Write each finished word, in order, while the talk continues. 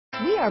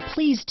We are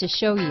pleased to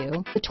show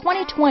you the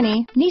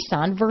 2020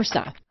 Nissan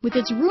Versa. With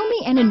its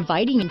roomy and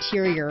inviting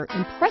interior,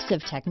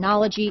 impressive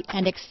technology,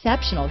 and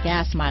exceptional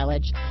gas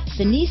mileage,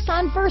 the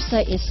Nissan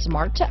Versa is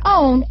smart to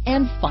own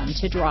and fun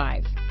to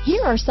drive.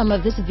 Here are some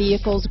of this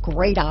vehicle's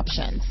great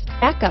options: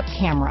 backup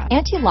camera,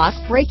 anti-lock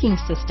braking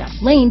system,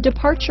 lane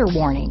departure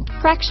warning,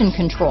 traction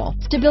control,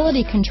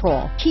 stability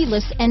control,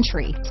 keyless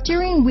entry,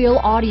 steering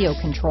wheel audio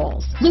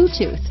controls,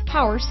 Bluetooth,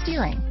 power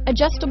steering,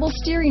 adjustable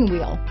steering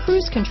wheel,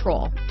 cruise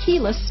control,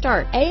 keyless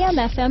start,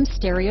 AM/FM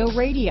stereo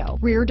radio,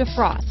 rear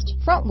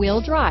defrost, front wheel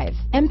drive,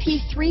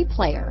 MP3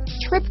 player,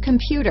 trip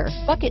computer,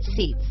 bucket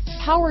seats,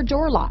 power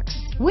door locks.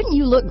 Wouldn't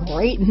you look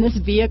great in this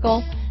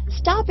vehicle?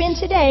 Stop in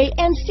today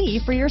and see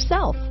for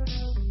yourself.